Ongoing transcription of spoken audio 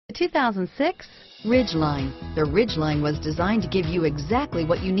2006 Ridgeline. The Ridgeline was designed to give you exactly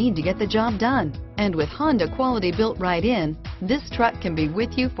what you need to get the job done. And with Honda quality built right in, this truck can be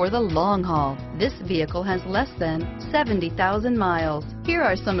with you for the long haul. This vehicle has less than 70,000 miles. Here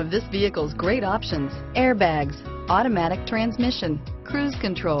are some of this vehicle's great options: airbags, automatic transmission, cruise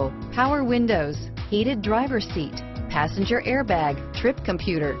control, power windows, heated driver's seat, passenger airbag, trip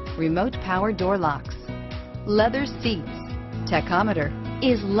computer, remote power door locks, leather seats, tachometer.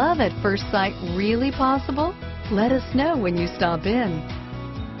 Is love at first sight really possible? Let us know when you stop in.